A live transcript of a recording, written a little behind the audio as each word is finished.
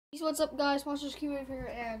What's up, guys? Monsters Q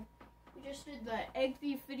here, and we just did the egg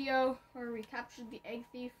thief video where we captured the egg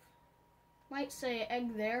thief. Might say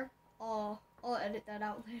egg there. I'll edit that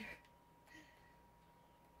out later.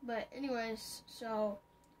 But anyways, so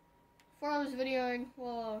before I was videoing,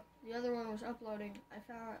 well, the other one was uploading. I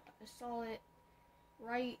saw it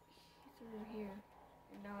right through here,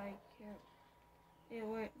 and now I can't. It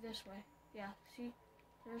went this way. Yeah, see,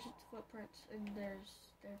 there's its footprints, and they're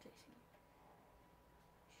chasing.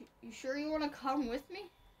 You sure you want to come with me?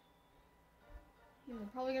 You're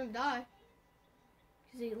probably gonna die.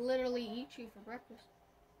 Because they literally eat you for breakfast.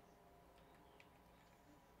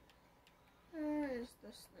 Where is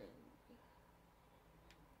this thing?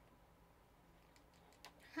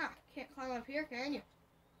 Ha! Can't climb up here, can you?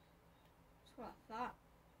 That's what I thought.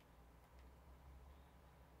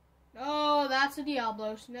 No, that's a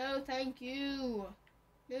Diablos. No, thank you.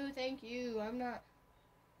 No, thank you. I'm not.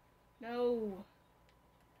 No.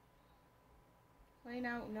 Plain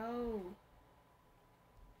out, no.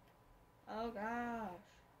 Oh gosh.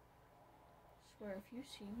 Swear if you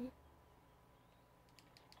see me.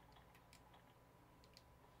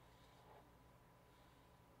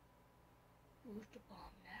 Where's the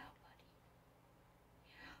bomb now, buddy?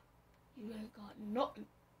 Yeah. You ain't got nothing.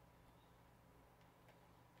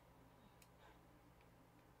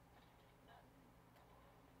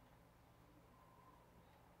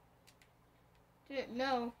 Didn't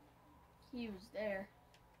know he was there.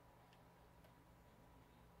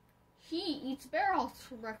 He eats Barroth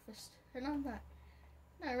for breakfast, and I'm not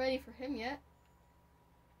ready for him yet.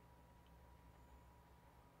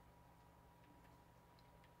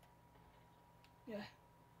 Yeah.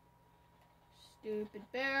 Stupid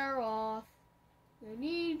Barroth, I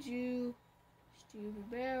need you. Stupid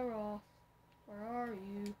Barroth, where are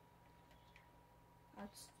you?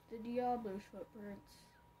 That's the Diablo's footprints.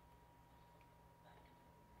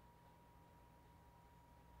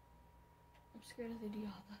 I'm scared of the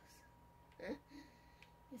Diablos.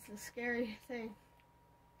 It's a scary thing.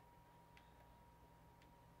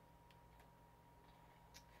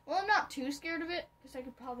 Well, I'm not too scared of it, because I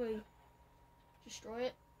could probably destroy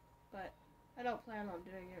it, but I don't plan on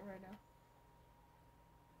doing it right now.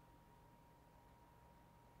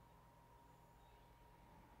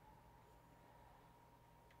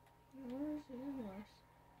 Where's the universe?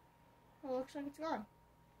 Oh, looks like it's gone.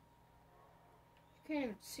 You can't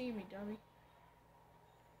even see me, dummy.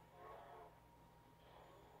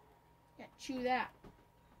 Yeah, chew that.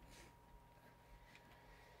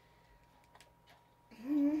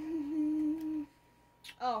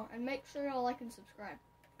 Oh, and make sure you like and subscribe,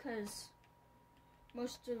 because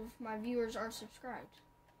most of my viewers are subscribed.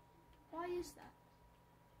 Why is that?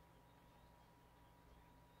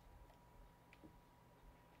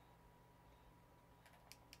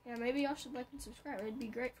 Yeah, maybe y'all should like and subscribe. It'd be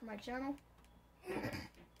great for my channel.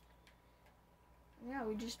 Yeah,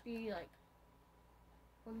 we'd just be like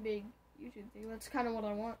one big YouTube thing. That's kind of what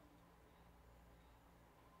I want.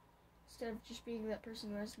 Instead of just being that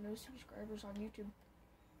person who has no subscribers on YouTube.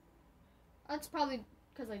 That's probably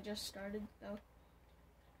because I just started, though.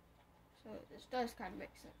 So this does kind of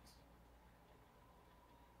make sense.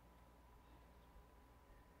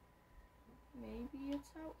 Maybe it's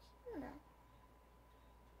out here now.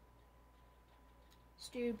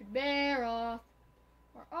 Stupid Barroth,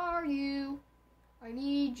 where are you? I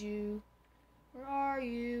need you. Where are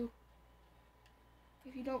you?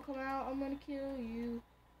 If you don't come out, I'm gonna kill you.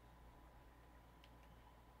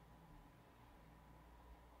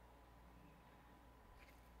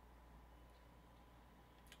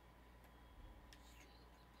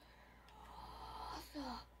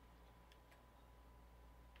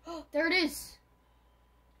 Oh, there it is.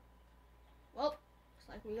 Well, looks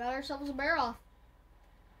like we got ourselves a Barroth.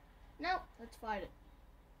 Now, let's fight it.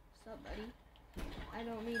 What's up, buddy? I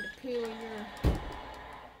don't mean to peel in your...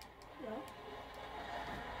 No.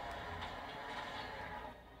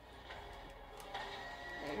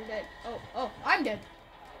 Yeah, you're dead. Oh, I'm dead.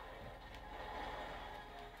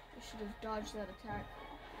 I should have dodged that attack.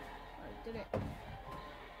 I didn't.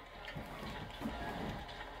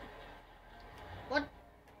 What?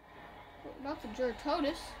 Not the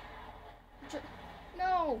Juratotus.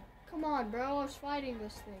 No! Come on, bro. I was fighting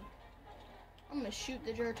this thing. I'm gonna shoot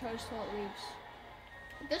the Juratotus till it leaves.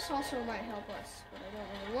 But this also might help us, but I don't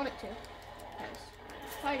really want it to. Because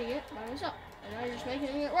I'm fighting it by myself. And now you're just making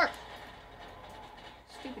it work.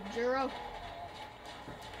 Stupid Juro.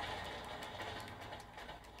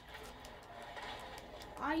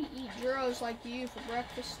 I eat Juros like you for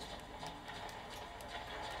breakfast.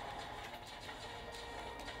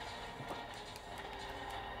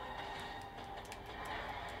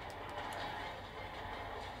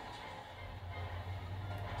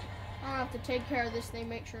 don't have to take care of this thing,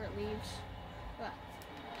 make sure it leaves. But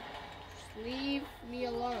just leave me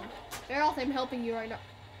alone. Barroth, I'm helping you right now.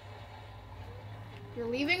 You're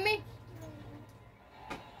leaving me?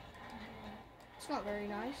 It's not very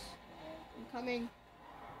nice. I'm coming.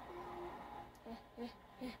 You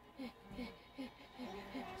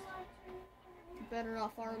better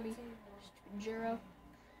not fire me, stupid Jero.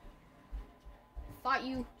 Fought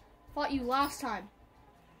you last time.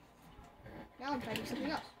 Now I'm fighting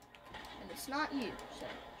something else. And it's not you, so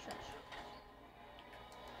shush.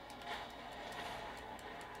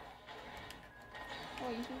 Oh,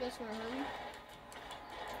 you think that's gonna hurt me?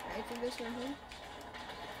 I think that's gonna hurt me?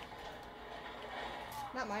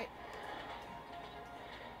 That might.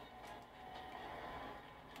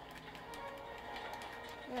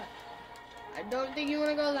 Yeah. I don't think you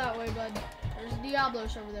wanna go that way, bud. There's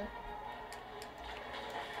Diablos over there.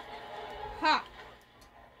 Ha!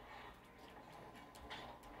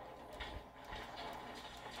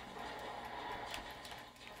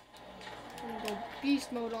 I'm gonna go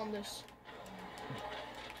beast mode on this.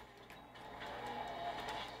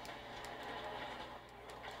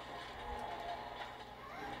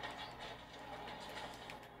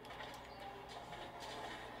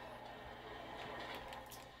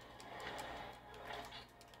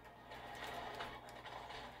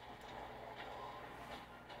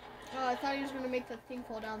 Oh, I thought he was gonna make the thing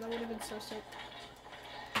fall down. That would have been so sick.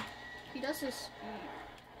 He does this.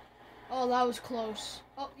 Oh, that was close.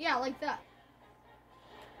 Oh, yeah, like that.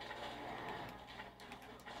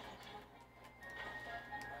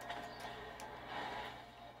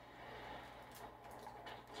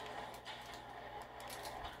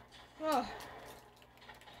 Oh.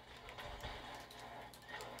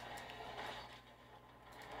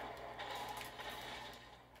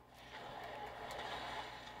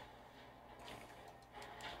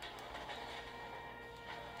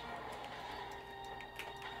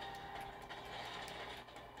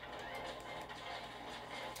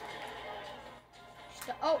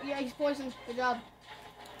 Oh, yeah, he's poisoned. Good job.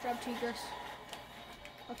 Good job, Tigris.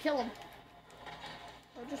 I'll kill him.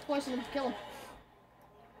 I'll just poison him. Kill him.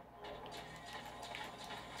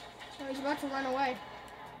 Oh, he's about to run away.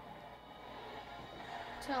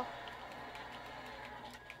 Tell.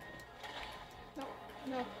 No,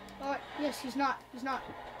 no. Oh, yes, he's not. He's not.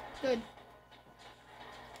 Good.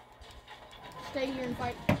 Stay here and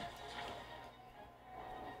fight.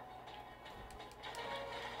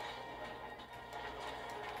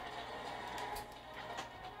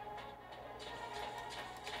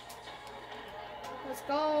 Let's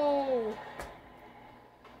go.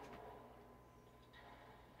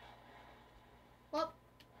 Well,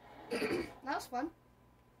 that was fun.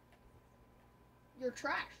 You're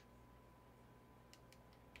trash.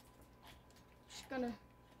 Just gonna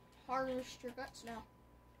harvest your guts now.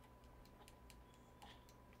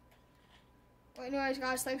 Well, anyways,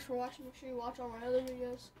 guys, thanks for watching. Make sure you watch all my other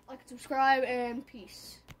videos. Like and subscribe, and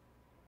peace.